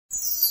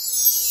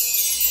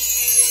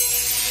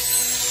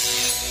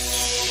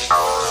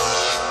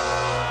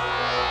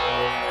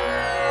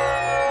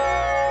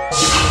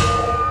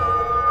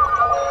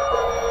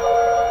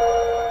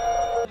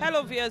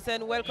viewers,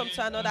 and welcome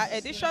to another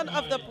edition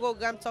of the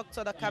program Talk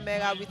to the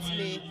Camera with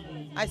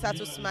me,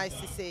 Isatu Smile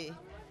Sesay.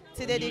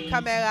 Today the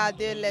camera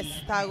de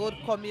Leicester Road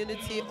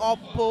Community or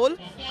Pole,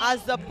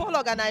 as the Pole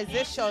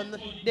organization,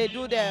 they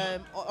do the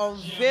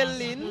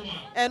unveiling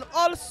and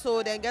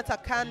also they get a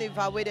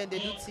carnival where they do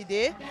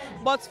today.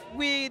 But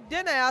we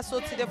then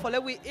also today for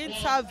we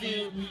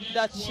interview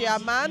the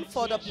chairman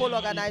for the Pole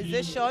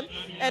organization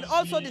and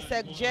also the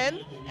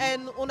section,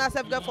 and una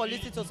self get for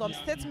listen to some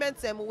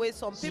statements and way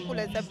some people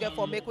and self get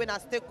for make when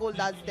as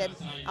stakeholders them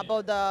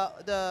about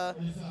the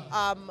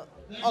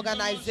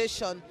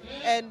organization,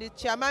 and the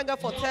chairman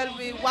for tell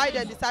me why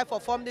they decide to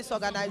form this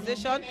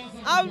organization,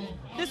 how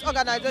this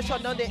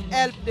organization don't they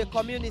help the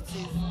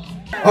communities.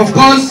 Of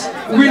course,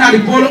 we are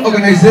the Pole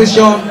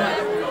organization,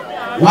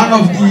 one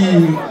of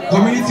the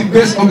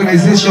community-based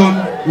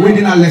organization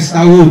within our Leicester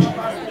Road,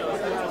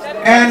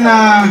 and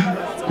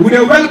we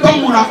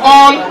welcome una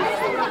all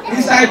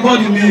inside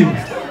body name.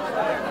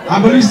 I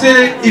believe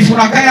say if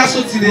una carry us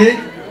today,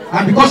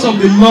 and because of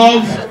the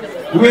love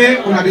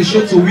where una they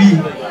show to we.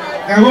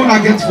 And we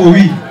get for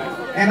we,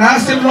 and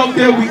as same love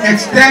there we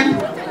extend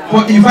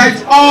for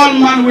invite all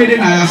man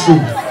within Ayaso,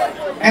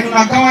 and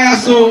una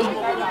Ayaso,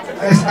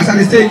 as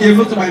I say, gave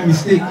to my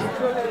mistake.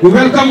 We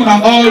welcome una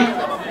all,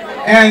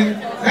 and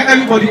let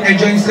everybody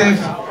enjoy himself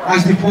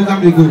as the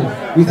program they go.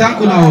 We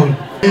thank una all.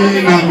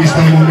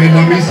 Mr.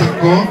 Momena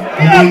Sako,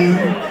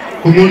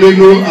 commonly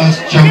known as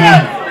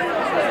chairman.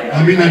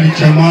 I mean, the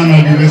chairman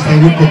of the Leicester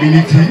Road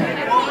community.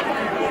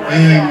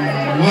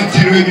 What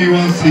you really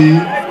want to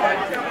say.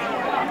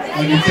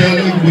 And we tell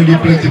everybody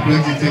plenty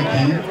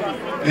thank you.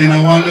 And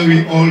I want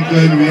we all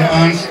join our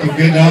hands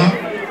together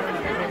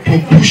to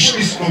push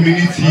this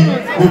community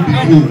go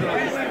before.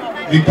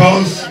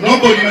 Because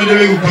nobody knows the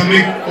way we can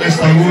make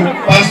Leicester Road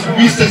past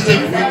we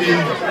successfully.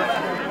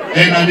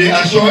 And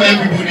I assure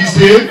everybody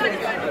say,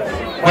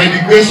 by the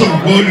grace of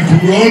God, if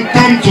we all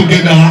come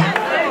together,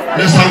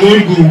 Leicester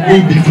Road will go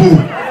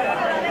before.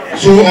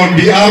 So on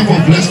behalf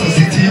of Leicester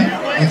City,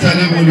 I tell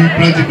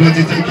everybody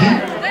plenty thank you.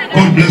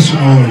 God bless you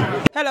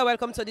all. Hello,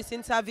 welcome to this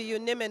interview. Your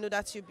name and who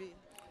that you be?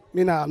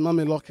 I'm not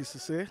lucky to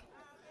say.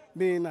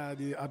 Being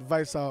the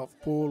advisor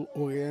of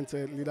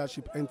pole-oriented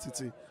leadership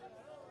entity.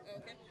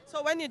 Okay.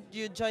 So when did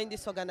you join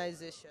this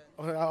organization?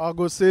 I'll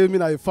go say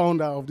I'm a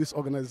founder of this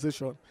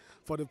organization.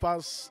 For the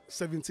past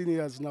 17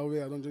 years now, I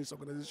don't join this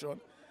organization.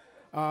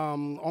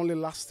 Only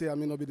last year I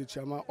may not be the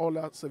chairman. All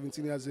that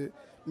 17 years,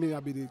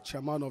 I'll be the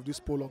chairman of this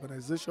pole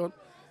organization.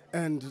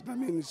 And I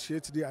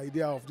initiate the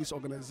idea of this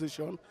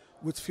organization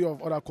with few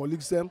of other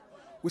colleagues them.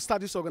 We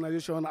started this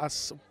organization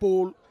as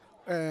Pole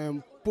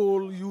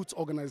Youth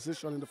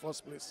Organization in the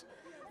first place.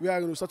 We are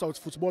going to start out with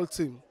football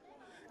team.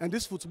 And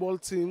this football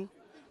team,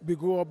 we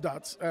grow up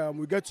that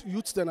we get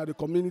youth then at the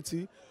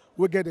community,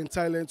 we get in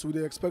talent,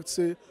 we expect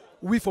say,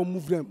 we for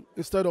move them,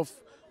 instead of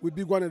we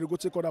big one and they go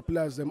take other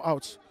players them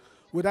out.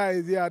 With that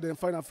idea, then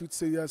find a fit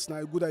say yes, now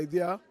a good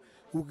idea.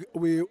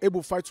 We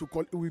able to fight to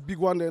call, we big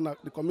one then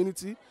at the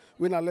community.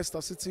 We in Leicester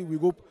City, we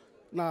go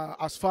now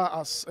as far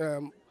as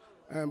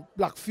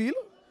Blackfield.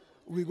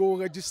 We go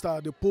register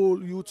the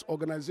Pole Youth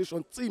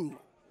Organization team.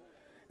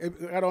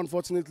 Rather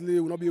unfortunately, we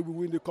will not be able to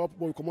win the cup,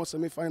 but we come out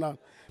semi-final.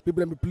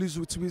 People will be pleased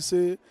with we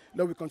say,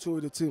 let we continue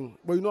with the team.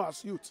 But you know,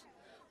 as youth,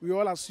 we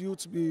all as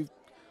youth be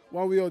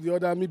one way or the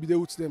other, maybe they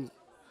with them.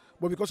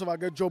 But because of our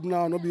get job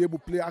now, not be able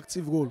to play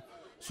active role.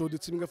 So the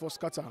team get for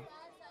scatter.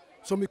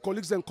 So my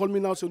colleagues then call me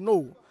now and say,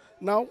 no.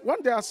 Now,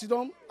 one day I sit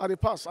down at the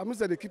pass, I mean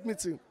that they keep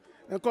meeting.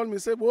 And call me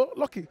and say, well,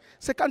 Lucky,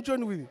 say, can't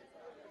join we.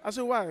 I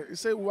say, why? He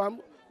say, well,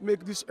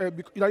 make this, you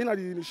know,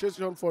 the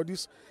initiation for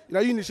this, you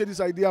know, you initiate this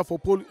idea for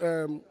pole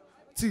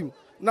team.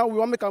 Now we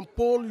want to make a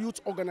pole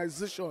youth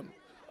organization.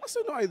 I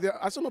said, no idea.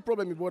 I said, no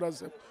problem with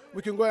borders.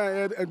 We can go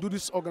ahead and do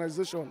this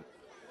organization.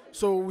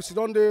 So we sit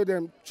down there,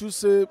 then choose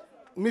say,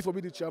 me for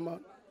be the chairman,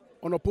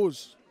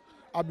 unopposed.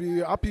 I'll be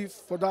happy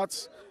for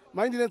that.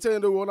 My didn't tell you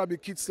that we want to be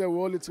kids there, we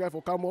all try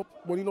for come up,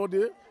 but you know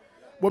there.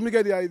 But we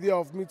get the idea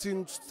of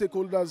meeting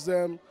stakeholders,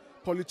 them,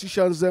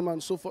 politicians, them,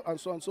 and so forth, and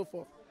so on and so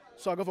forth.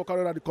 So I go for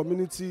carrying out the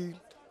community.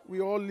 We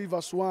all live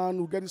as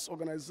one, we get this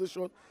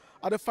organization.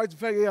 And they fight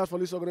very hard for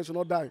this organization,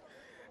 not die.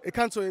 It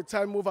can't take a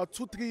time over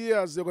 2-3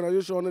 years, the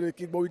organization under the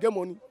kick, but we get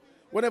money.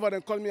 Whenever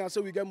they call me and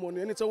say we get money,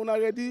 anytime when I'm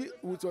ready,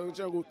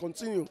 we'll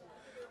continue.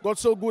 God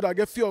so good, I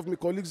get few of my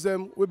colleagues,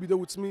 them will be there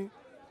with me.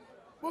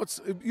 But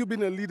you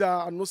being a leader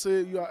and not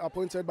say you are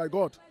appointed by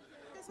God.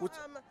 So,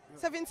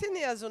 17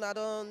 years when I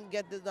don't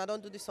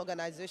do this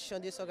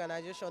organization. This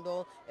organization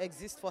don't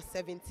exist for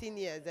 17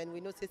 years, and we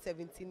know say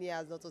 17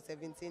 years, not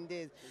 17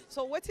 days.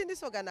 So what in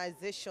this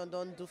organization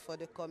don't do for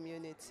the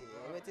community?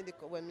 What in the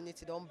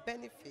community don't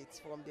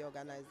benefit from the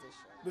organization?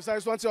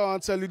 Besides, one thing I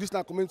want to tell you, this is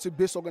not a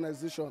community-based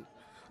organization.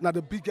 Not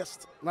the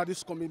biggest, not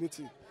this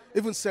community.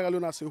 Even Sierra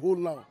Leone as a whole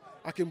now,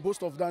 I can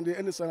boast of that in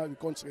any side of the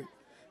country,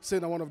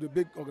 saying I'm one of the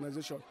big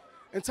organizations.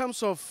 In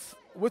terms of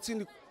what in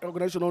the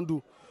organization don't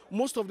do,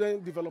 most of the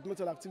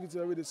developmental activities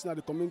that we see in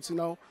the community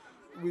now,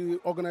 we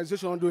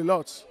organization don't do a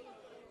lot.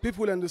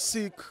 People and the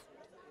sick,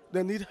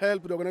 they need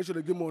help, the organization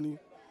they give money.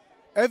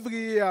 Every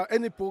year,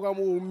 any program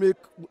will make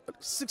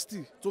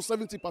 60 to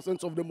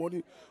 70% of the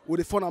money with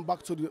the fund and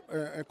back to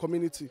the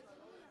community.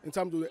 In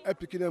terms of the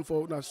helping them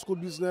for school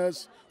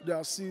business, they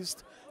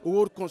assist,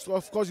 road construction.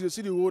 Of course, you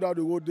see the road out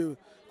the road, the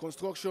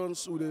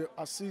constructions, they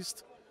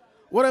assist.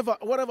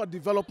 Whatever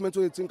development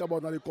you think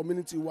about in the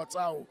community,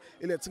 water,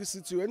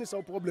 electricity, any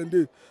sort of problem,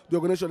 the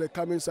organization they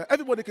come inside.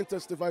 Everybody can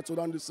testify to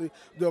that and they say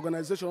the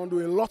organization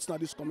do a lot in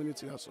this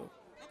community also.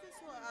 Okay,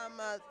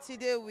 so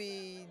today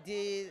we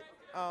did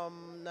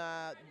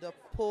the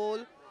pole.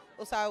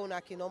 Also,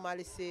 we can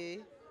normally say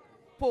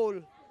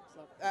pole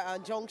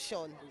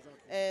junction.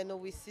 And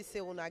we see say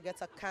we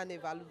get a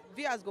carnival.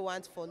 Viewers go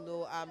want to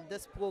know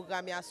this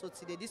program here so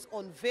today, this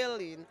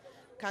unveiling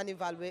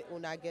carnival where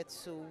una get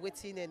to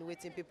waiting and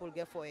waiting people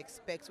get for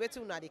expect.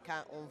 Waiting una they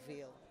can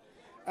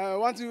unveil.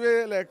 One thing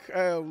way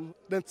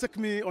then take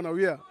me on a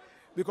way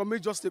because me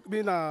just take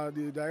me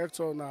the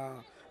director on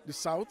the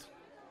south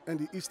and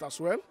the east as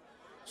well.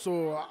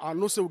 So I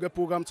know say we get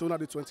program to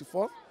the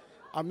 24th.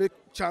 I make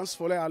chance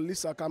for at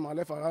least I come. I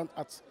left around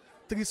at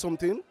 3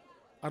 something.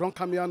 I don't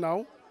come here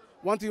now.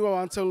 One thing I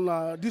want to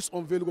tell this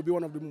unveil will be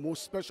one of the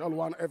most special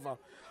one ever.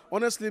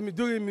 Honestly, me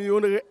doing my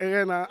own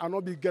arena and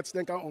not be gets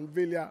then can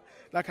unveil here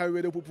like I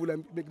really people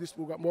and make this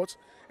program. But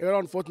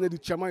unfortunately, the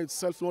chairman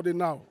itself not there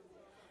now.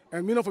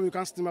 And me know from you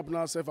can steam up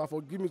now self. I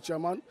forgive me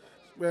chairman.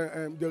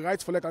 The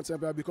right for like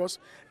and because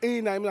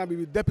I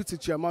be deputy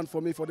chairman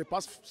for me for the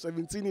past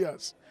 17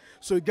 years.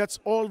 So he gets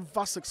all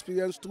vast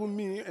experience through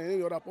me and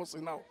any other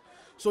person now.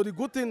 So the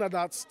good thing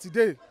that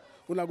today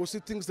when I go see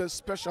things that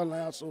special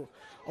now. So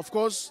of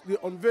course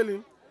the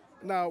unveiling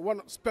now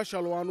one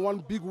special one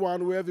big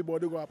one where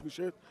everybody go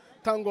appreciate.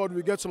 Thank God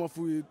we get some of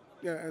the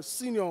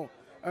senior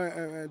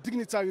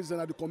dignitaries in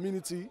the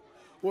community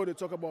where they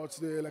talk about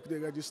the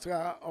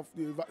registrar of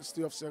the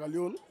University of Sierra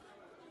Leone.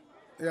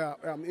 Yeah,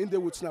 in the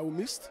woods now we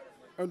missed,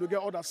 and we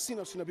get other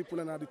senior people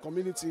in the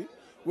community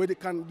where they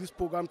can this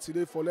program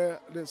today for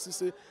then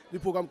see the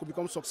program could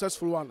become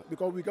successful one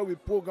because we got a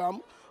program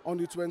on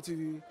the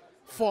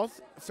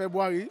 24th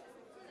February.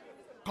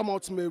 Come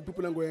out to me,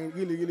 people and go and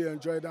really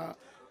enjoy that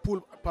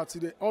pool party.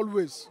 They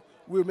always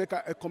will make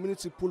a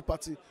community pool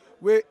party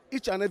where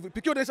each and every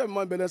because they say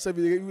my belly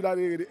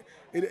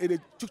they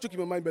chuck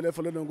my mind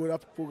for them go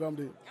that program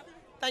day.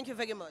 Thank you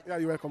very much. Yeah,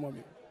 you're welcome,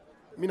 mommy.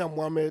 Mina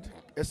Mohammed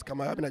S.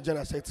 Kamara, I'm a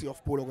general secretary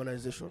of Pole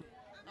Organization.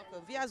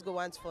 Okay, viewers go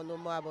want to know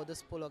more about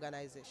this Pole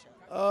Organization.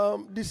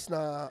 This is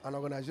an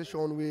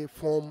organization we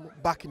formed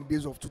back in the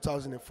days of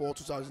 2004,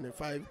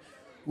 2005.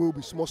 We will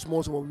be small,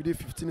 so we did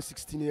 15,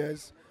 16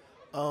 years.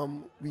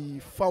 We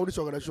found this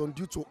organization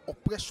due to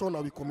oppression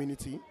of the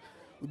community.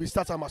 We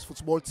started as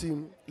football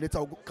team,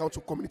 later we come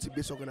to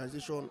community-based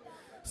organization.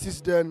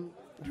 Since then,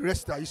 the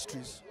rest are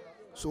histories.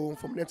 So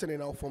from then and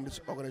now, from this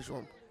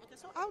organization.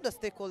 So how the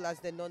stakeholders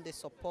then don't they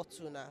support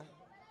una?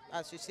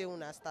 As you say,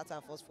 una start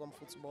first from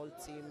football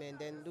team and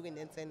then doing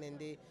anything and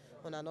they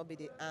una not be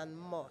the earn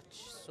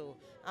much. So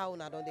how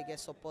una don't they get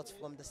support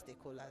from the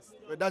stakeholders?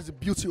 Well, that's the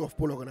beauty of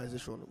Pole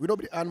Organization. We don't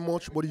be earn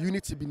much, but the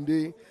unity been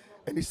there,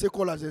 and the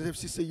stakeholders, the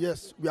FC say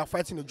yes, we are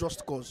fighting a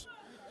just cause.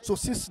 So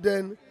since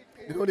then,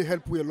 they really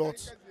help we a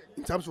lot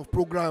in terms of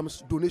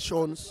programs,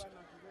 donations,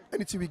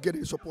 anything we get,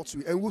 they support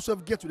we, and we also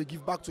get to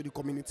give back to the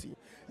community.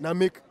 Now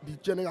make the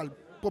general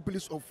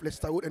populace of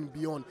Leicester Road and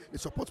beyond the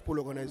support Pole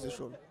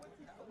Organization.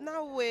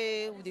 Now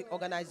where the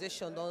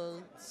organization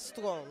done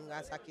strong,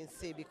 as I can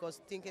say, because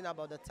thinking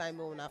about the time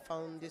when I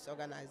found this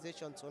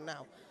organization to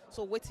now.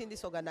 So waiting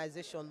this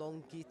organization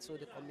don't get to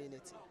the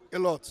community. A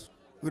lot.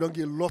 We don't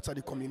get a lot at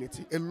the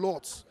community. A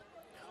lot.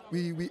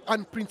 We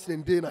unprint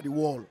them day at the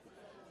wall.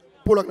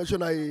 Pole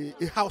Organization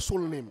is a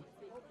household name.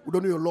 We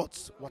don't do a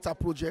lot. Water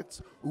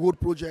projects, road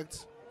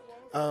projects,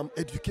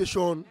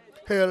 education,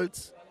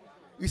 health.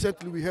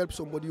 Recently, we helped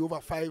somebody over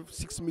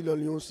 5-6 million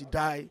Leones to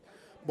die,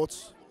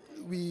 but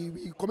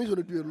we commission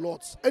to do a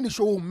lot. Any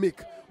show we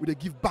make, we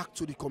give back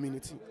to the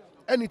community.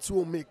 Any show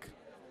we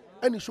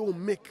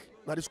make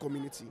now this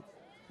community,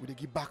 we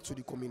give back to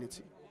the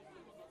community.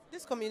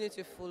 This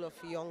community full of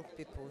young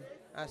people,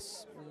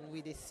 as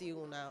we see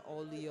now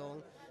all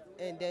young,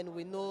 and then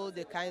we know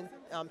the kind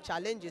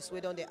challenges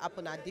we don't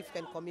happen at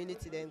different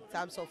communities in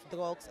terms of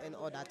drugs and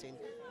other things.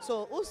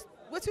 So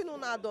what you know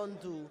don't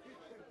do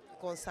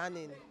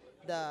concerning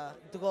the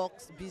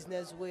drugs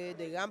business where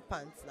the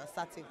rampant in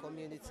certain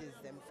communities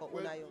them for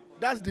Unayo.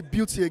 That's the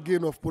beauty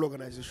again of Pole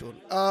Organization.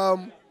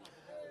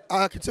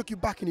 I can take you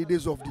back in the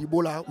days of the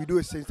Ebola. We do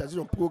a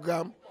sensitization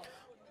program,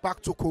 back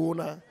to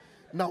Corona,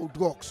 now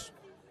drugs.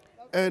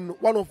 And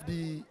one of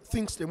the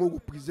things the will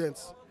present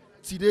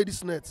today,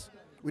 this net,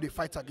 with the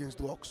fight against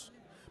drugs,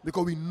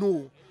 because we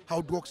know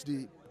how drugs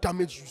they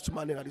damage youth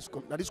man in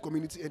this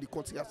community and the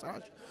country as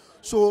such.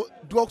 So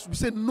drugs, we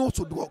say no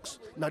to drugs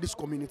in this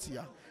community.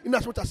 Yeah. In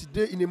as much as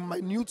today in a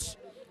minute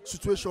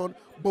situation,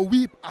 but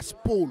we as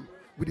Pole,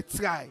 we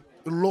try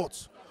a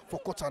lot for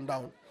cut and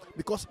down.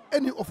 Because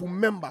any of a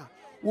member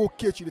who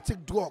catch you, they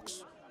take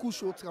drugs, cool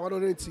shots,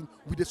 anything,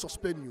 we they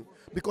suspend you.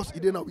 Because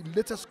it is now the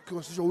latest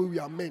constitution where we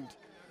amend.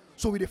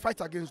 So we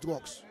fight against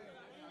drugs.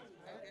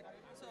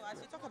 So as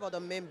you talk talk about the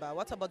member.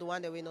 What about the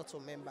one that we're not to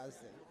members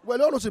then? Well,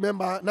 you not to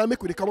member, now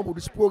make we come up with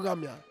this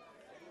program here.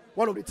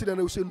 One of the things that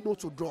we say no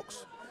to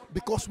drugs.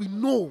 Because we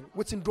know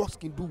what drugs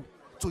can do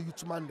to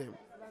youth man them.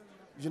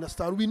 You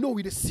understand? We know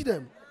we see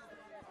them.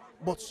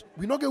 But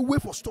we not get way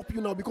for stop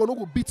you now because we not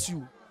go beat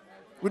you.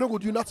 We don't go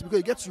do nothing because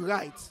it gets you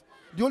right.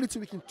 The only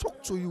thing we can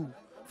talk to you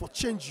for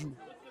change you.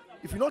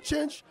 If you not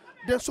change,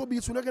 then so be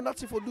it. We not get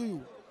nothing for do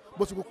you.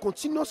 But we will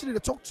continuously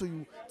talk to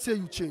you till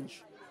you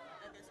change.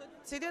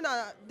 So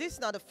this is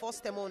not the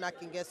first time I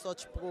can get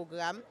such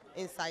program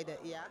inside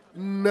the year?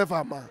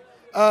 Never,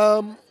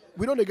 man.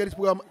 We don't get this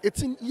program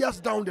 18 years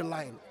down the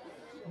line.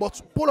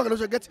 But Pole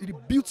Organization gets the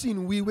beauty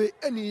in we way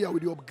any year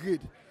with the upgrade,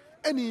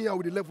 any year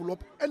with the level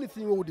up,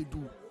 anything what they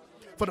do.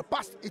 For the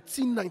past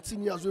 18,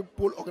 19 years with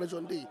Pole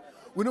Organization Day,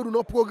 we don't do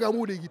no program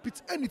where they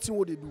repeat anything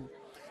what they do.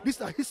 This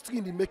is a history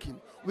in the making.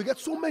 We get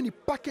so many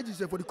packages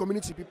for the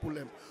community people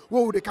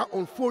where they can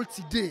unfold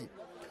today.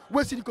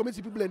 We see the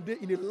community people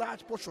in a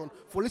large portion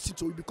for listening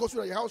to it because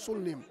we are a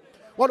household name.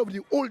 One of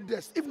the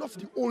oldest, if not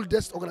the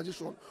oldest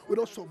organization, we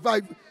don't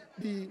survive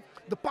the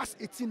past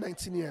 18,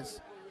 19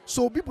 years.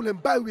 So people in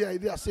buy we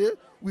idea say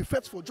we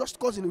fight for just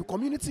cause in the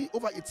community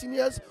over 18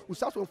 years. We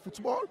start from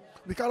football.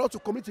 We carry out to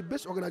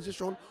community-based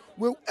organization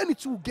where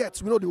anything we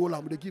get, we know the whole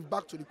land, they give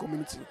back to the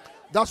community.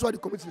 That's why the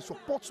community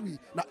supports we.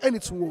 Now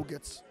anything we will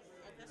get. So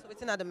what's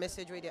the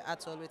message where they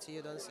add all to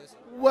you, don't say?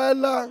 Well,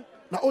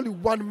 now only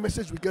one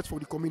message we get for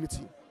the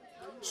community.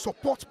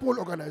 Support Pole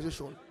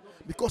Organization.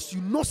 Because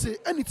you know say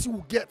anything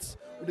we get,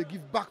 they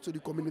give back to the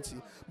community.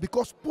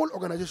 Because Pole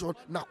Organization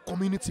now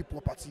community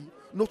property,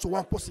 not to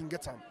one person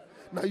get them.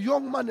 Now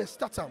young man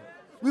start them.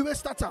 We will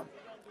start them.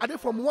 Are they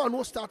from one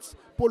who starts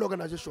Pole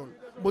Organization?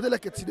 But they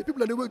like it. The people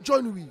that they will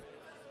join we.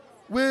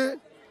 Where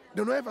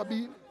they don't ever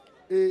be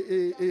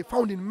a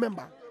founding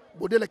member.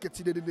 But they like it.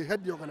 They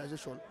head the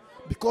organization.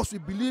 Because we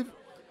believe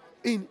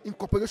in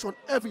cooperation.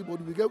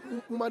 Everybody we get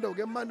women, we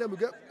get man, we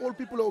get old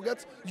people, we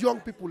get young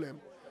people.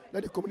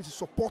 That the community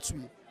supports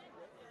we.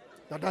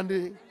 That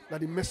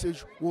the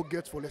message will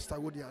get for Leicester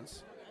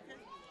Rodians.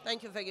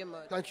 Thank you very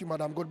much. Thank you,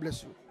 madam. God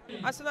bless you.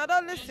 As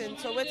another listen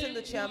to waiting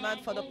the chairman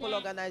for the Pole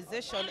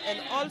Organization and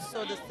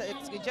also the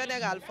Secretary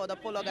General for the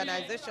Pole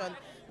Organization,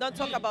 don't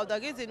talk about the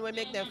reason we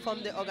make them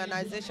form the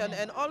organization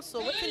and also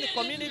within the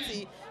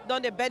community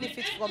don't they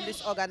benefit from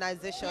this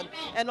organization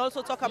and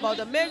also talk about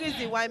the main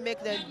reason why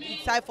make them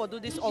decide for do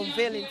this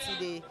unveiling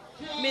today.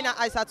 Mina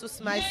Isatu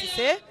Smile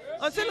Sesay.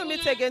 Until we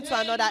meet again to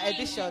another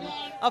edition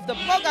of the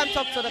program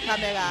Talk to the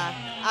Camera.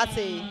 I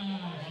say,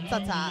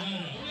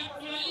 tata.